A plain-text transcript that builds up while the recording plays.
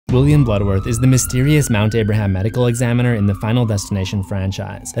William Bludworth is the mysterious Mount Abraham medical examiner in the Final Destination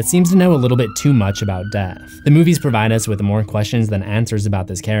franchise that seems to know a little bit too much about death. The movies provide us with more questions than answers about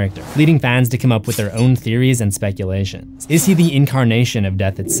this character, leading fans to come up with their own theories and speculations. Is he the incarnation of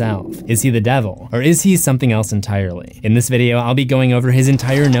death itself? Is he the devil? Or is he something else entirely? In this video, I'll be going over his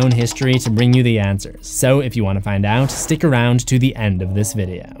entire known history to bring you the answers. So if you want to find out, stick around to the end of this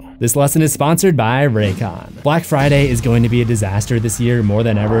video. This lesson is sponsored by Raycon. Black Friday is going to be a disaster this year more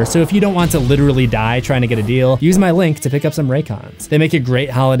than ever, so if you don't want to literally die trying to get a deal, use my link to pick up some Raycons. They make a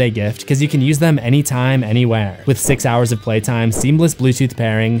great holiday gift because you can use them anytime, anywhere. With 6 hours of playtime, seamless Bluetooth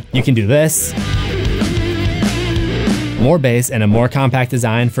pairing, you can do this, more bass, and a more compact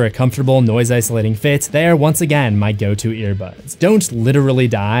design for a comfortable, noise-isolating fit. They are once again my go-to earbuds. Don't literally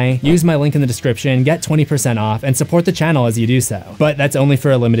die. Use my link in the description, get 20% off, and support the channel as you do so. But that's only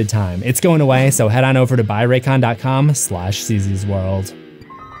for a limited time. It's going away, so head on over to buyraycon.com/CZsWorld.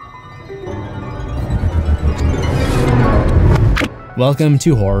 Welcome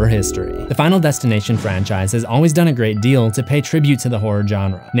to horror history. The Final Destination franchise has always done a great deal to pay tribute to the horror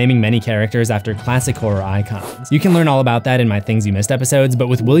genre, naming many characters after classic horror icons. You can learn all about that in my Things You Missed episodes, but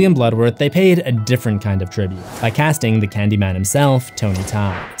with William Bludworth, they paid a different kind of tribute by casting the Candyman himself, Tony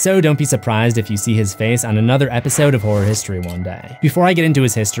Todd. So don't be surprised if you see his face on another episode of horror history one day. Before I get into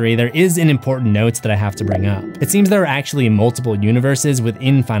his history, there is an important note that I have to bring up. It seems there are actually multiple universes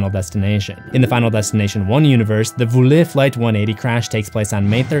within Final Destination. In the Final Destination 1 universe, the Voulet Flight 180 crash takes place on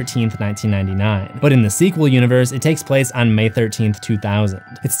May 13th, 1999. But in the sequel universe, it takes place on May 13th, 2000.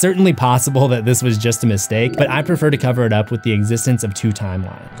 It's certainly possible that this was just a mistake, but I prefer to cover it up with the existence of two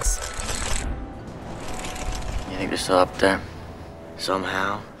timelines. You think they're still up there?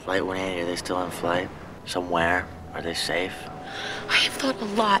 Somehow? Flight 180, are they still in flight? Somewhere? Are they safe? I have thought a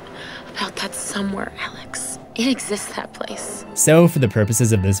lot about that somewhere, Alex. It exists, that place. So for the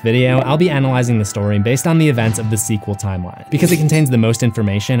purposes of this video, I'll be analyzing the story based on the events of the sequel timeline, because it contains the most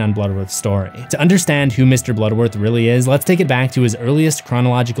information on Bludworth's story. To understand who Mr. Bludworth really is, let's take it back to his earliest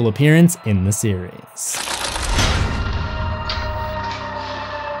chronological appearance in the series.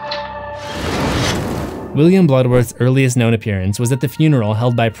 William Bludworth's earliest known appearance was at the funeral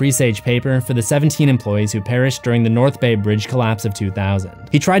held by Presage Paper for the 17 employees who perished during the North Bay Bridge collapse of 2000.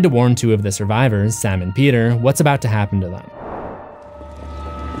 He tried to warn two of the survivors, Sam and Peter, what's about to happen to them.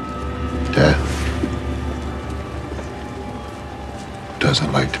 Death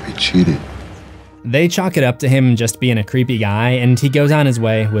doesn't like to be cheated. They chalk it up to him just being a creepy guy, and he goes on his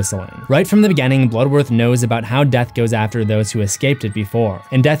way whistling. Right from the beginning, Bludworth knows about how death goes after those who escaped it before,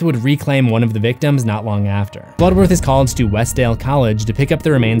 and death would reclaim one of the victims not long after. Bludworth is called to Westdale College to pick up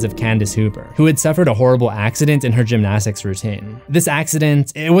the remains of Candace Hooper, who had suffered a horrible accident in her gymnastics routine. This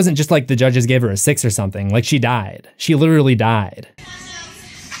accident, it wasn't just like the judges gave her a 6 or something, like she died. She literally died.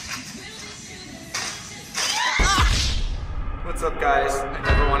 What's up, guys? I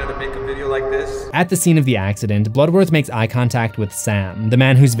never wanted to make a video like this. At the scene of the accident, Bludworth makes eye contact with Sam, the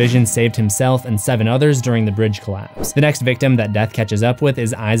man whose vision saved himself and 7 others during the bridge collapse. The next victim that death catches up with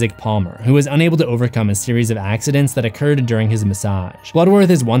is Isaac Palmer, who was unable to overcome a series of accidents that occurred during his massage.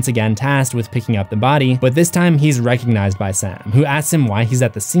 Bludworth is once again tasked with picking up the body, but this time he's recognized by Sam, who asks him why he's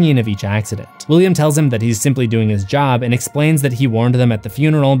at the scene of each accident. William tells him that he's simply doing his job and explains that he warned them at the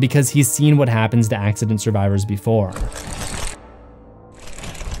funeral because he's seen what happens to accident survivors before.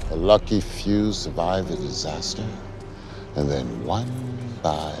 A lucky few survive the disaster, and then one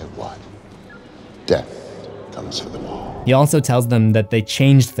by one, death comes for them all. He also tells them that they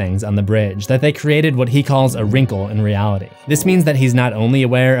changed things on the bridge, that they created what he calls a wrinkle in reality. This means that he's not only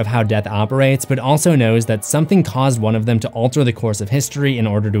aware of how death operates, but also knows that something caused one of them to alter the course of history in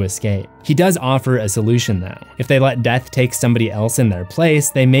order to escape. He does offer a solution though. If they let death take somebody else in their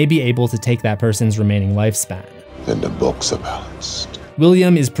place, they may be able to take that person's remaining lifespan. Then the books are balanced.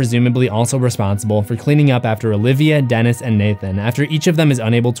 William is presumably also responsible for cleaning up after Olivia, Dennis, and Nathan after each of them is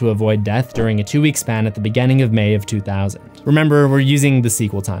unable to avoid death during a 2-week span at the beginning of May of 2000. Remember, we're using the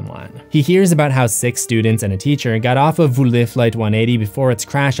sequel timeline. He hears about how 6 students and a teacher got off of Voulet Flight 180 before its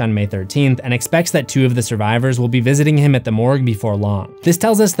crash on May 13th and expects that 2 of the survivors will be visiting him at the morgue before long. This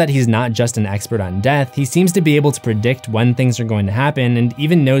tells us that he's not just an expert on death, he seems to be able to predict when things are going to happen and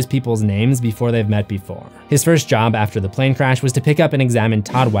even knows people's names before they've met before. His first job after the plane crash was to pick up and examine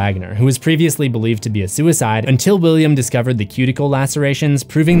Todd Wagner, who was previously believed to be a suicide until William discovered the cuticle lacerations,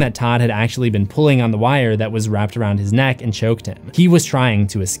 proving that Todd had actually been pulling on the wire that was wrapped around his neck and choked him. He was trying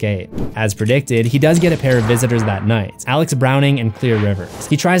to escape. As predicted, he does get a pair of visitors that night, Alex Browning and Clear Rivers.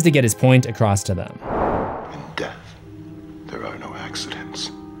 He tries to get his point across to them. In death, there are no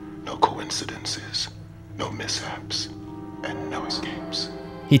accidents, no coincidences, no mishaps, and no escapes.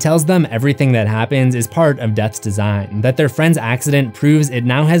 He tells them everything that happens is part of Death's design, that their friend's accident proves it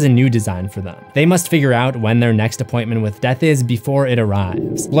now has a new design for them. They must figure out when their next appointment with Death is before it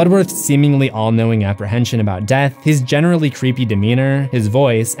arrives. Bludworth's seemingly all-knowing apprehension about Death, his generally creepy demeanor, his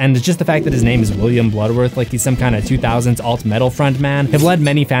voice, and just the fact that his name is William Bludworth like he's some kind of 2000s alt-metal frontman have led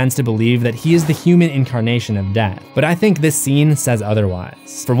many fans to believe that he is the human incarnation of Death. But I think this scene says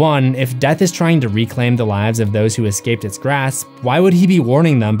otherwise. For one, if Death is trying to reclaim the lives of those who escaped its grasp, why would he be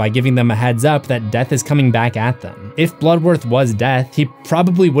warning them by giving them a heads up that Death is coming back at them? If Bludworth was Death, he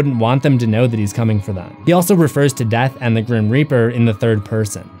probably wouldn't want them to know that he's coming for them. He also refers to Death and the Grim Reaper in the third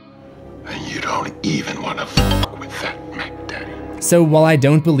person. And you don't even want to fuck with that Mac Daddy. So while I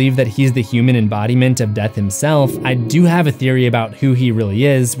don't believe that he's the human embodiment of Death himself, I do have a theory about who he really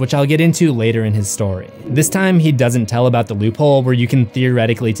is, which I'll get into later in his story. This time, he doesn't tell about the loophole where you can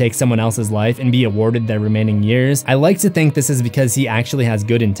theoretically take someone else's life and be awarded their remaining years. I like to think this is because he actually has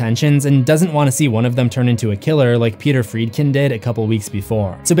good intentions and doesn't want to see one of them turn into a killer like Peter Friedkin did a couple weeks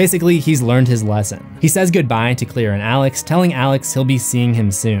before. So basically, he's learned his lesson. He says goodbye to Clear and Alex, telling Alex he'll be seeing him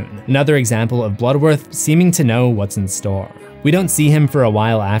soon. Another example of Bludworth seeming to know what's in store. We don't see him for a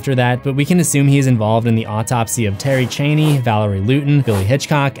while after that, but we can assume he is involved in the autopsy of Terry Chaney, Valerie Luton, Billy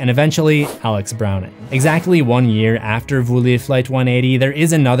Hitchcock, and eventually Alex Browning. Exactly 1 year after Voulez Flight 180, there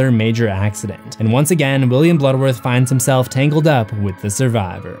is another major accident, and once again, William Bludworth finds himself tangled up with the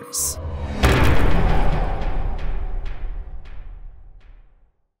survivors.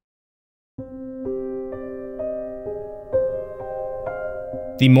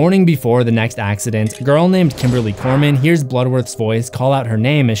 The morning before the next accident, a girl named Kimberly Corman hears Bludworth's voice call out her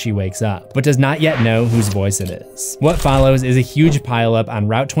name as she wakes up, but does not yet know whose voice it is. What follows is a huge pileup on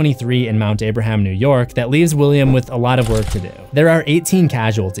Route 23 in Mount Abraham, New York that leaves William with a lot of work to do. There are 18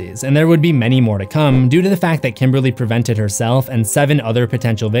 casualties, and there would be many more to come due to the fact that Kimberly prevented herself and 7 other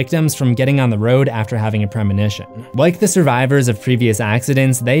potential victims from getting on the road after having a premonition. Like the survivors of previous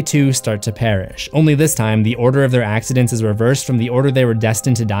accidents, they too start to perish, only this time the order of their accidents is reversed from the order they were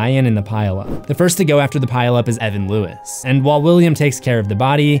destined to die in the pileup. The first to go after the pileup is Evan Lewis, and while William takes care of the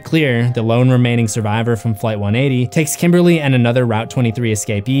body, Clear, the lone remaining survivor from Flight 180, takes Kimberly and another Route 23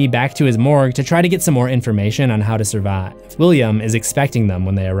 escapee back to his morgue to try to get some more information on how to survive. William is expecting them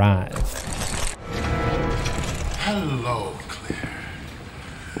when they arrive. Hello, Claire.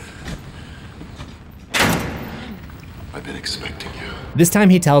 I've been expecting you. This time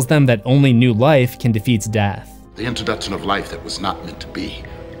he tells them that only new life can defeat death. The introduction of life that was not meant to be.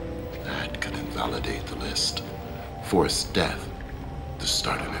 That could invalidate the list. Force death to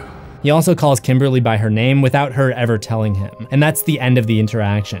start anew. He also calls Kimberly by her name without her ever telling him, and that's the end of the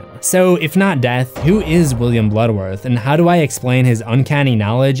interaction. So if not Death, who is William Bludworth, and how do I explain his uncanny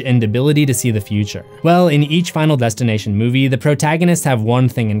knowledge and ability to see the future? Well, in each Final Destination movie, the protagonists have one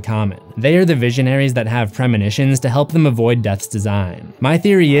thing in common. They are the visionaries that have premonitions to help them avoid Death's design. My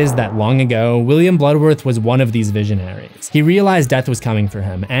theory is that long ago, William Bludworth was one of these visionaries. He realized Death was coming for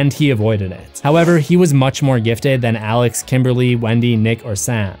him, and he avoided it. However, he was much more gifted than Alex, Kimberly, Wendy, Nick, or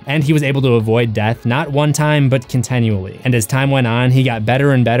Sam, and he was able to avoid death not one time, but continually. And as time went on, he got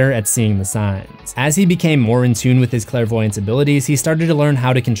better and better at seeing the signs. As he became more in tune with his clairvoyance abilities, he started to learn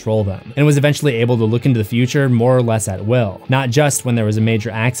how to control them, and was eventually able to look into the future more or less at will, not just when there was a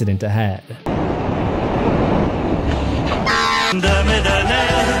major accident ahead.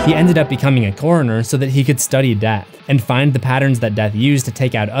 He ended up becoming a coroner so that he could study death, and find the patterns that Death used to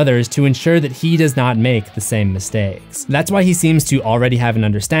take out others to ensure that he does not make the same mistakes. That's why he seems to already have an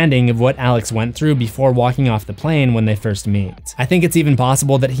understanding of what Alex went through before walking off the plane when they first meet. I think it's even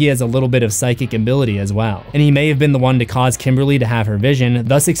possible that he has a little bit of psychic ability as well, and he may have been the one to cause Kimberly to have her vision,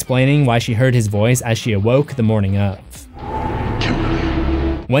 thus explaining why she heard his voice as she awoke the morning of.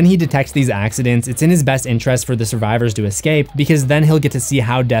 When he detects these accidents, it's in his best interest for the survivors to escape, because then he'll get to see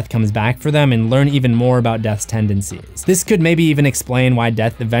how Death comes back for them and learn even more about Death's tendencies. This could maybe even explain why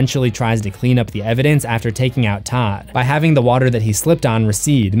Death eventually tries to clean up the evidence after taking out Todd, by having the water that he slipped on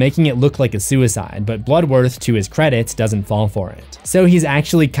recede, making it look like a suicide, but Bludworth, to his credit, doesn't fall for it. So he's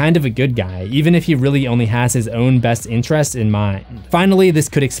actually kind of a good guy, even if he really only has his own best interest in mind. Finally, this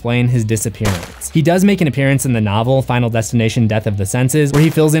could explain his disappearance. He does make an appearance in the novel Final Destination: Death of the Senses, where he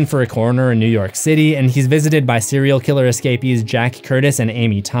fills in for a coroner in New York City, and he's visited by serial killer escapees Jack Curtis and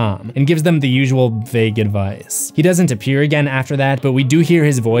Amy Tom, and gives them the usual vague advice. He doesn't appear again after that, but we do hear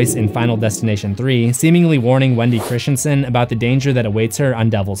his voice in Final Destination 3, seemingly warning Wendy Christensen about the danger that awaits her on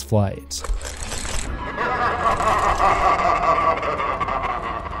Devil's Flight.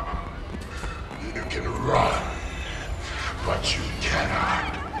 You can run, but you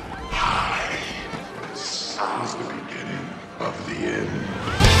cannot hide. This is the beginning of the end.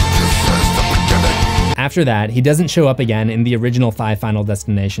 After that, he doesn't show up again in the original 5 Final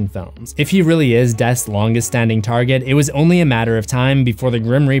Destination films. If he really is Death's longest standing target, it was only a matter of time before the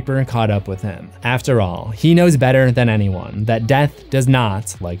Grim Reaper caught up with him. After all, he knows better than anyone that Death does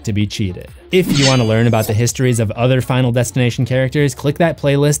not like to be cheated. If you want to learn about the histories of other Final Destination characters, click that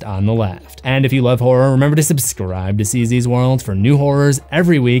playlist on the left. And if you love horror, remember to subscribe to CZsWorld for new horrors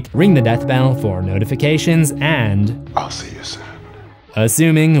every week, ring the death bell for notifications, and I'll see you soon.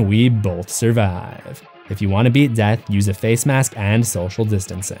 Assuming we both survive. If you want to beat death, use a face mask and social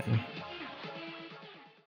distancing.